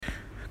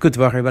Good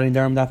to everybody.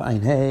 Daram Daf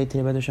Ein. Hey,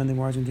 today by the Shandy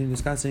Wars, we're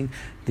discussing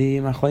the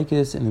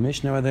machlokes in the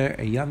Mishnah whether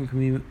a yavam can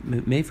be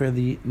made for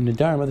the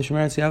Nadarim or the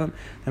Shemeres yavam.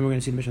 Then we're going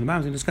to see the Mishnah. We're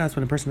going to discuss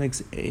when a person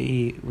makes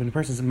when a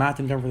person is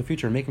matin Nadarim for the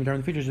future, making Nadarim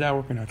in the future, does that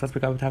work or not? Let's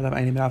pick up Tav Daf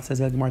Ein. Daf says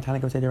that Gemara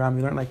Tanakh say the Ram.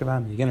 We learned like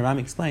Ram. Again, Ram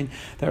explained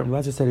that Rabbi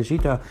said a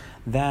shita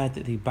that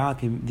the yavam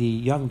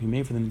can be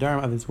made for the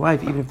Nadarim of his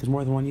wife, even if there's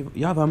more than one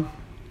yavam.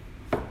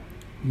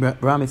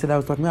 Rami said that I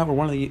was talking about where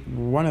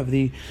one of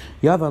the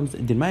Yavams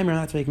did Maimer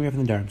not to make me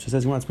from the Dharm. So it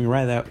says he wants me to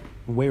write that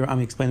way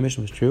Rami explained the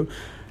mission was true.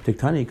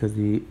 Diktani, because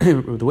the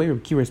way Rabbi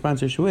Kiva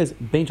responds to issue is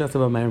Bein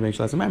Shalasav Maimer, Bein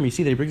Shalasav Maimer. You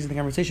see that he brings in the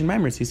conversation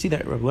Maimer. So you see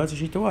that Rabbi Lezer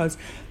Shita was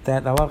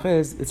that the halacha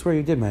is it's where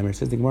you did Maimer. It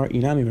says the Gemara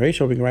Inami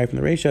Reisha, we can write from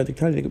the Reisha.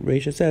 Diktani, the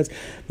Reisha says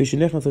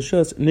Vishnechnas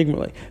Lashus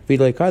Nigmerle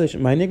Vidlei Kaddish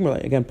my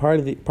Nigmerle. Again, part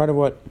of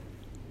what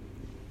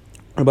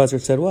Rabbi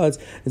said is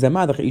that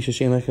Madach Isha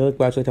Shein Lechilik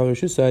Bachelay Tav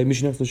Rishusay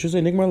Mishnech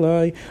Rishusay Nigmar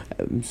Lai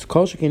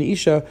Kol Shekin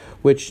Isha,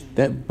 which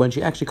that when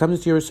she actually comes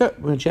into your Rishus,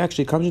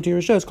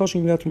 Kol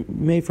Shekin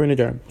made for a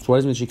Nadarim. So what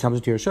does it mean she comes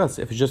into your Rishus?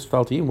 If it just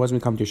fell to you, what does it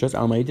mean come to your Rishus?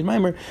 Alma did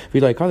Maimer. If you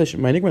like Kaddish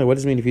my Nigmar, what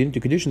does it mean if you didn't do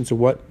Kedushin? So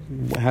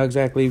how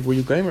exactly were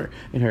you Gaimer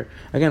in her?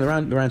 Again, the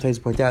Ran tries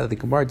to point out that the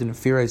Gemara didn't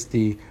theorize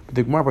the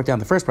Gemara brought down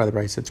the first part of the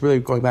price. It's really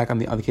going back on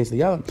the case of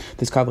the Yavam.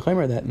 This Kav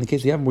Chaimer that in the case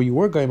of the Yavam where you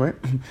were Gaimer,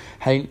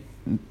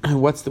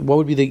 what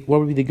would be the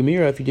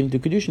Gemira if you didn't do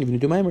Kedushin, if you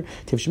didn't do Maimer?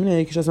 We're talking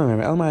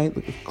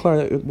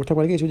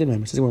about a case we did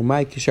Maimer. It says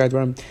my Kishar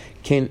Dvarim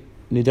Kain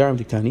Nidarim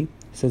Diktani.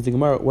 Says the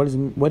Gemara, what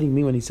do you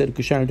mean when he said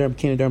Kishar Nidarim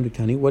Kain Nidarim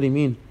Diktani? What do you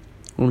mean?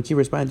 When Rikiva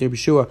responded to Rabbi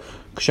Shua,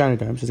 Kishar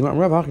Nidarim, says the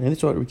Gemara, Rav Hachin, and this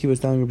is what Rikiva was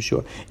telling Rabbi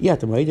Shua. Yeah,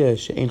 the Maida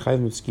She'ein Chayv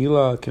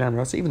Mitzkila Kanam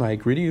Rasa. Even though I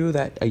agree to you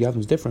that a Yavam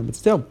is different, but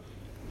still,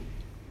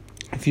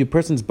 if a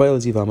person's bail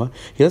is Yivama,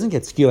 he doesn't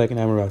get skila like an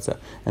Amaratza.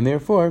 And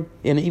therefore,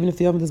 even if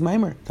the Yavam does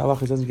Maimer, the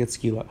halacha doesn't get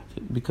skila.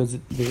 Because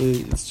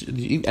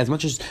as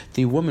much as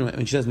the woman,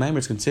 when she does Maimer,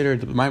 is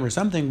considered Maimer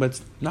something, but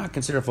it's not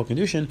considered a full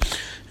condition,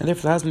 and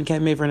therefore the husband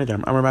can't make for an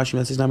Adam. Amar Rashi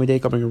says, Namidei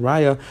covering a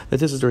raya, that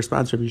this is the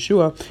response of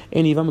Yeshua,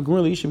 and Yivama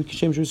Gemurli Isha,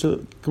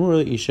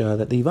 Gemurli Isha,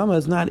 that the Yivama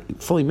is not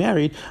fully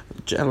married,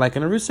 like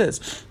an Arus is,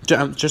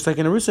 just like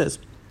an Arus is.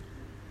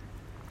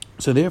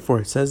 So therefore,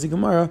 it says the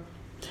Gemara,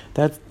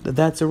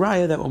 that's a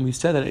raya that when we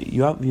said that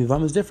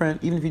Yavam is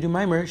different, even if you do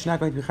Maimer, she's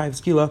not going to be Chayiv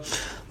Skila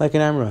like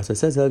an Amra. So it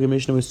says the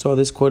Mishnah, we saw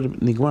this quote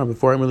in the Gemara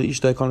before Amr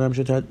Ishtai Kol Ram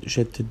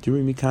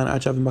Shetaduri Mikan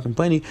Achav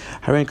Makamplani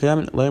Harain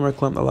Kayam Lamer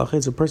Klam Allah.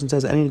 So a person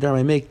says any Nadarim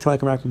I make till I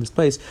come back from this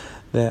place.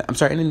 Any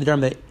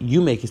Nadarim that you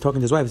make, he's talking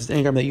to his wife, he says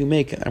any Nadarim that you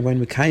make, I'm going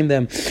to Mekayim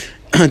them.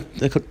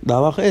 The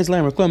halacha is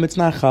Lamer Klam, it's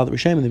not Chal, the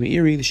Rishaim and the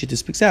Meiri, the Shita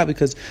speaks out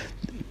because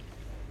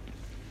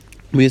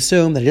we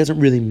assume that he doesn't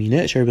really mean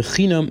it. That's the way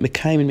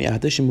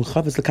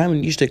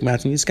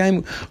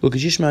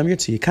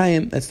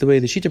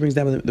the Shita brings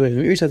down. The way the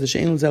Meir says the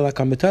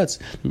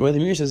way the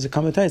Meir says it's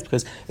a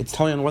because it's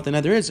telling on what the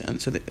nether is.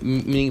 And so,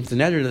 meaning if the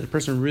nether that the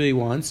person really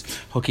wants,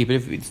 he'll keep it.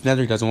 If it's the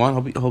nether he doesn't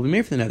want, he'll be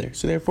made for the nether.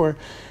 So therefore,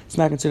 it's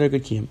not considered a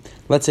good kiyum.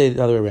 Let's say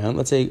the other way around.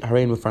 Let's say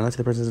Harayin Mufar. Let's say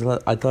the person says,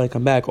 "Until I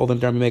come back, all the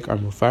Nadarim we make are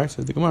Mufar."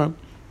 Says the Gemara.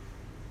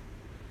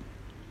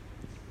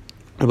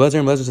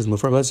 Blazer says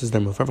Mufar. Blazer says they're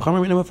Mufar.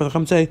 For the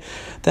Chum say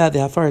that the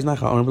Hafar is not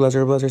Chal.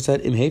 Blazer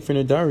said Im Hey for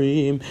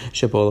Nadarim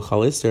Shebol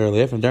Chalister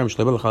Leif from Nadarim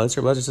Shebol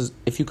Chalister. Blazer says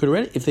if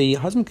the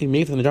husband can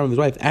make for the Nadarim with his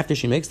wife after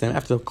she makes them,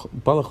 after the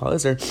Bal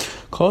Chalister,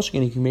 Kol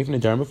Shkin he can make for the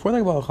Nadarim before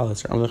the Bal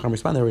Chalister. I'm the Chum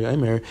respond there.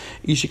 Imer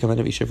Ishi Kamed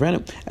of Isha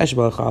Vrenu Esh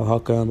Bal Chal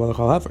Hakam Bal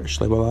Chal Hafer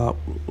Shlebal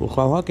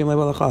Chal Hakim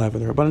Bal Chal Hafer.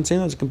 The Rabbanan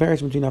saying there's a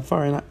comparison between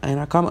Hafar and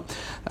Hakama.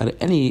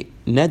 Any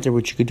nether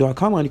which you could do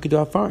Hakama and you could do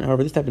Hafar.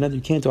 However, this type of nether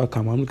you can't do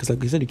Hakama because,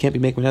 like we said, you can't be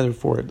making nether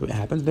before it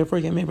happens. Therefore,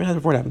 you can't make another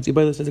before it happens.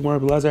 Ibay says Gemara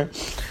Blazer.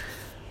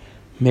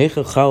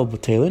 Meichel Chal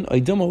B'Telin.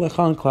 Oidum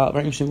Olechal Klal.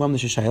 Very interesting. When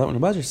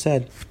Blazer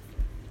said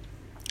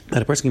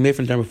that a person can make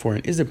from the Nadarim before,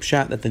 and is it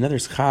pshat that the nether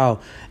is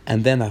Chal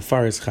and then the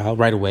Hafar is Chal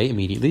right away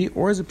immediately,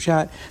 or is it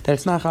pshat that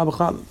it's not Chal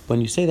b'Chal?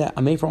 When you say that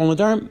I made for only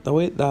Nadarim, the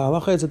way the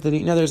halacha is that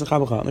the nether is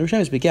Chal b'Chal. And the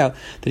Rishonim speak out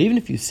that even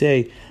if you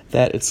say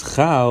that it's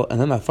Chal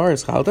and then the Hafar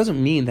is Chal, it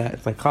doesn't mean that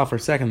it's like Chal for a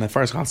second, the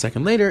Hafar is Chal a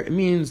second later. It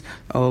means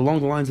along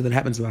the lines of that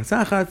happens with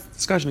Asachat,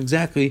 discussion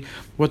exactly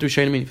what the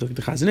Rishonim mean. If you look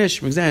at the Chazon Ish,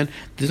 for example,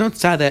 there's no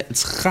tzad that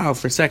it's Chal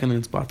for a second and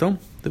it's Batal.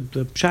 The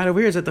pshat over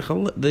here is that the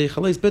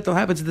Chalais Bittul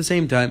happens at the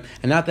same time,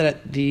 and not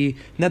that the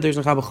nether is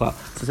Chal b'Chal.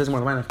 So it says more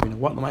what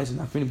the is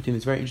not between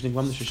this very interesting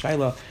one,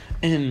 Shaila,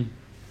 and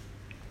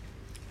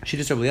she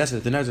just said, yes,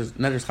 the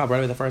nether is Chal right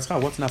away, the first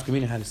Chal. What's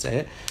nafkamina how to say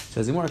it?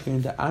 Says the more like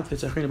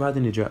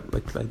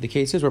the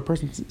case is where a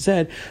person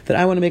said that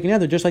I want to make a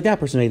nether just like that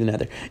person made the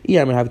nether.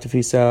 Yeah, I'm gonna have to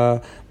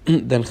tefisa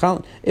then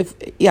Chal. If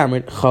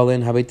Yamrid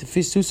Chalin have a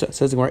tefisusa.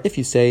 Says the more if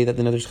you say that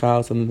the nether is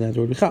Chal, so then the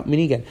nether would be Chal.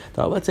 Meaning again,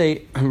 let's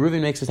say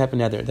Reuven makes this type of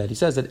nether that he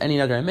says that any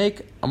nether I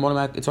make,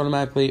 it's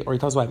automatically, or he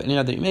tells his wife any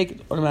nether you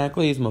make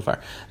automatically is Mufar.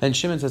 Then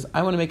Shimon says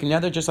I want to make a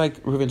nether just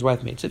like Reuven's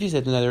wife made. So if you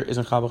said the nether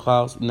isn't Chal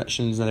b'Chal,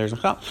 Shimon's nether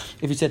isn't Chal.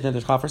 If you said the nether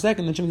is Chal for a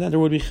second, then Shimon's nether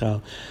would be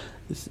Chal.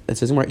 It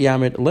says more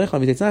Yamrid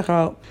Lechal. If it's not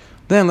Chal,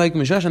 Then, like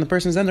Mishash, and the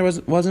person's then there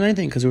wasn't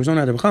anything because there was no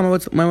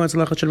neder. My what's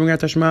lacha should bring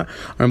out tashma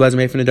or blaz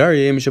made from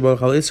nedarim shabol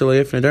chal iser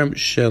loy from nedarim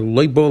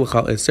shaloy bol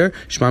chal iser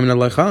shma min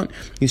alachan.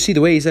 You see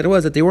the way he said it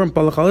was that they weren't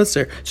bol chal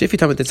iser. So if you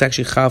tell me it's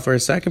actually chal for a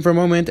second for a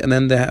moment and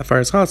then the far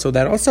is chal, so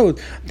that also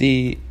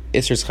the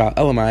iser chal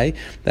elamai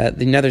that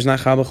the nether's not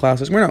chal b'chal.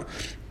 So we're no.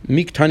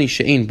 Mik tani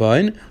she'in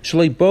bain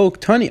shalei bo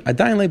tani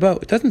adayin lebo.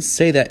 It doesn't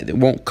say that it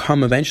won't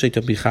come eventually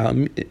to be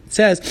chal. It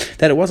says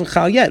that it wasn't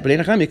chal yet, but it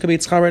could be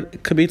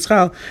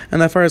tzchal,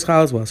 and that far is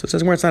chal as well. So it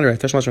says where it's not right.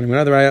 Tashmash running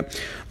another ayah.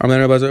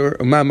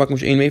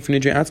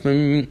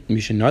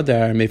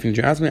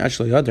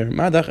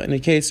 In a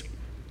case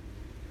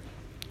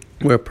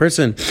where a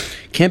person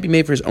can't be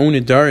made for his own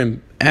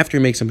nedarim after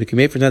he makes something, he can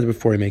be made for another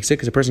before he makes it,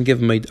 because a person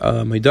gives him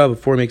meidah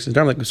before he makes his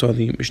nedarim, like we saw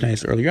the Mishnah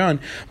earlier on.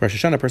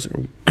 Rosh Hashanah,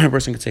 a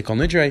person could say kol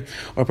nidrei,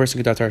 or a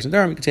person could datar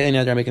nedarim. He could say any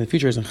nedarim making in the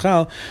future is in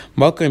chal.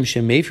 Malkim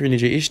shemay for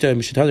nidrei ishta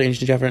mishatadar ish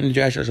nidrei for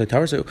nidrei ashar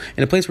shleitar. So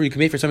in a place where you can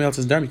make for somebody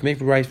else's nedarim, you can make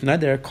for wife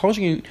neder. Kol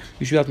you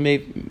should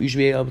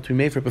be able to be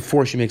made for it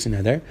before she makes a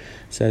neder.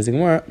 Says the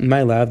Gemara,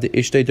 my love the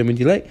ishta domin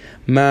delay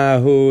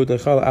mahu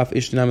dechal af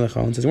ishta nam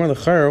lechal. Says one of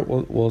the char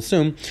will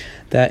assume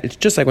that it's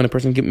just like when a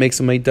person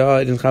makes a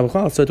meidah, it isn't chal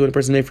b'chal. So when a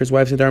person made for his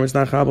wife's nedarim, it's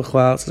not chal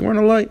b'chal. Says we're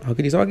not light. How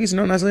could you say no?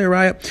 Not necessarily a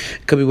raya.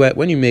 It could be wet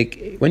when you give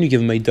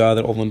a meidah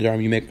that all the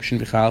nedarim you make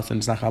shouldn't be chal, and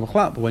it's not chal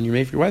b'chal. But when you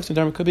made for your wife's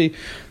nedarim, it could be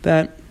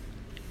that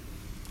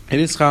it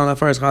is chal, not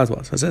far as chal as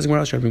well. So it says we're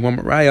not sure. One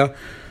more raya.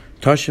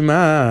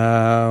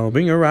 Tashma,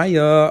 bring a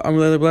raya.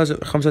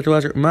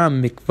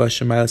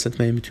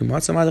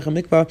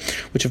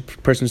 Which if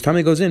a person's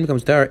tummy goes in,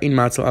 becomes tar in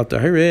matzal al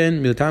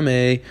tahirin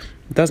miltame. It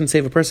doesn't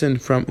save a person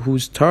from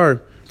who's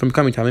tar from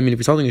becoming tummy. I mean, if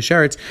he's holding a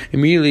sheretz,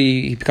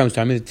 immediately he becomes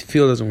tummy. The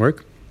tefillah doesn't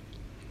work.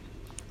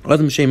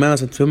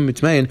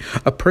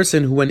 A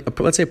person who,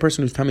 let's say a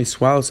person whose tummy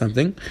swallows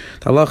something,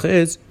 the halacha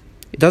is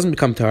it doesn't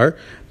become tar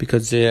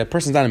because a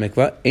person's not a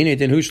mikvah.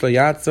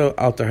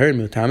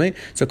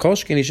 So kol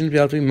sheken he shouldn't be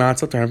able to be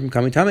matzal tar from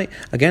becoming tummy.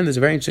 Again, there's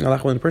a very interesting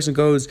halacha when a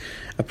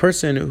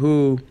person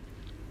who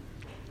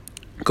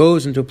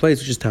goes into a place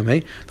which is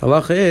tamei. The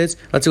halacha is,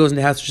 let's say he goes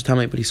into the house which is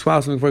tamei, but he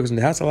swallows something before he goes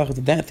into the house. The halacha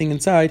is that thing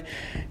inside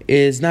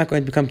is not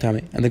going to become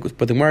tamei.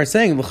 But the Gemara is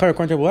saying,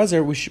 according to Abu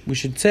Lezer, we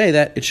should say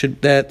that the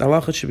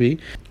halacha should be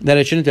that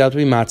it shouldn't be able to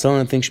be matzal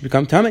and things should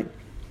become tamei.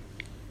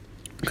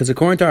 Because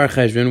according to our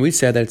cheshbon, we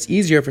said that it's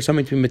easier for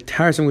somebody to be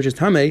matar something which is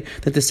tamei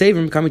than to save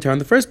him from becoming tar in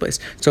the first place.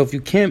 So if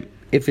it can't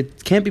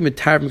be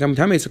matar from becoming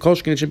tamei, so kol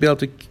sheken it should be able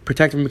to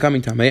protect him from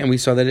becoming tamei, and we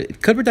saw that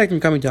it could protect him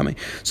from becoming tamei.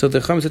 So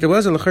the chum said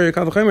was l'chayr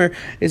kal v'chaymer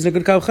is a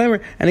good kal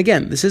v'chaymer. And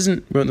again, this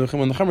isn't when the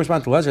chum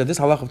responds to Lezer. This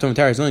halacha of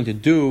Tomatar has nothing to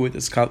do with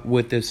this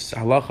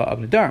halacha of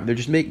nedar. They're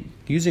just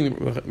using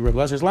Rav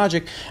Lezer's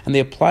logic, and they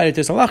applied it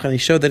to this halacha, and they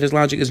showed that his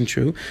logic isn't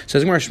true. So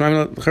as Gemara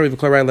shmaim l'chayr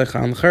v'klai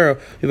lechan l'chayr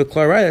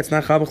v'klai that's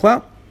not chal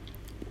b'chlal.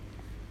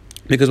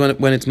 Because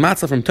when it's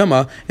matzah from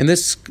tuma,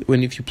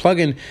 if you plug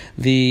in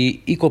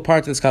the equal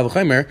parts of this kal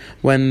v'chomer,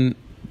 when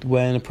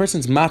a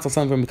person's matzah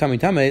something from becoming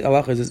tamei,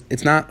 Allah is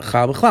it's not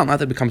chal b'chlal. Not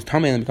that it becomes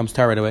tamei and it becomes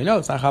tar right away. No,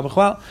 it's not chal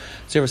b'chlal.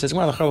 So says,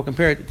 well, the will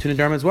compare it to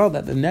nedarim as well.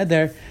 That the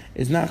neder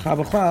is not chal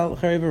b'chlal.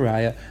 Chayv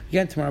raya.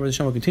 Again, tomorrow the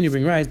Shem will continue to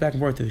bring rayas back and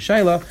forth to the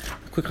shaila.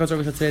 Quick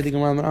chazor today. The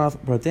Gemara off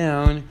brought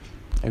down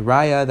a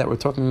raya that we're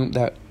talking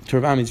that. To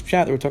Rav Ami's pshat,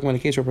 that we're talking about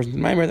a case where a person's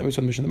maimer that we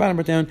saw the mission in the bottom,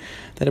 brought down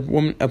that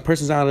a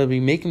person's not allowed to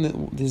be making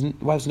his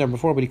wife's nedarim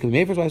before, but he could be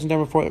made for his wife's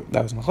nedarim before.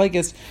 That was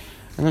machlekes.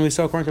 And then we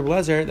saw according to Abu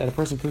Lezer that a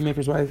person could be made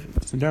for his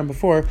wife's nedarim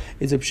before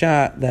is a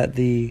pshat that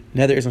the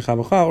neder isn't chal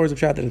b'chal, or is a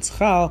pshat that it's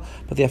chal,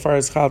 but the afar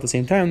is chal at the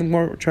same time. The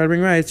more try to bring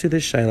rise to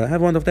this shaila.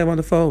 Have a wonderful day,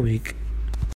 wonderful week.